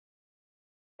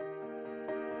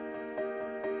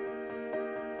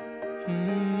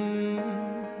Mm.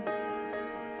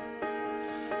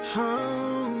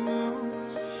 Oh,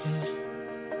 yeah.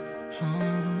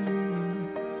 Oh.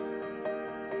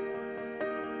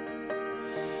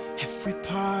 Every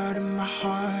part of my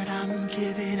heart I'm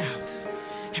giving out.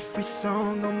 Every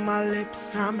song on my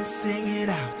lips I'm singing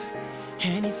out.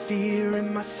 Any fear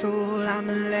in my soul I'm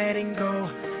letting go.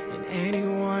 And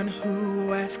anyone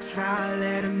who asks I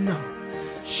let them know.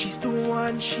 She's the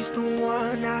one,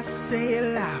 I say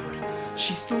it loud.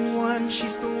 She's the one,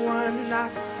 I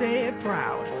say it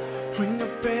proud. Ring the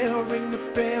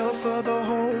bell for the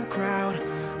whole crowd.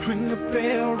 Ring the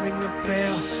bell,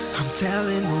 I'm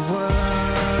telling the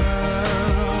world.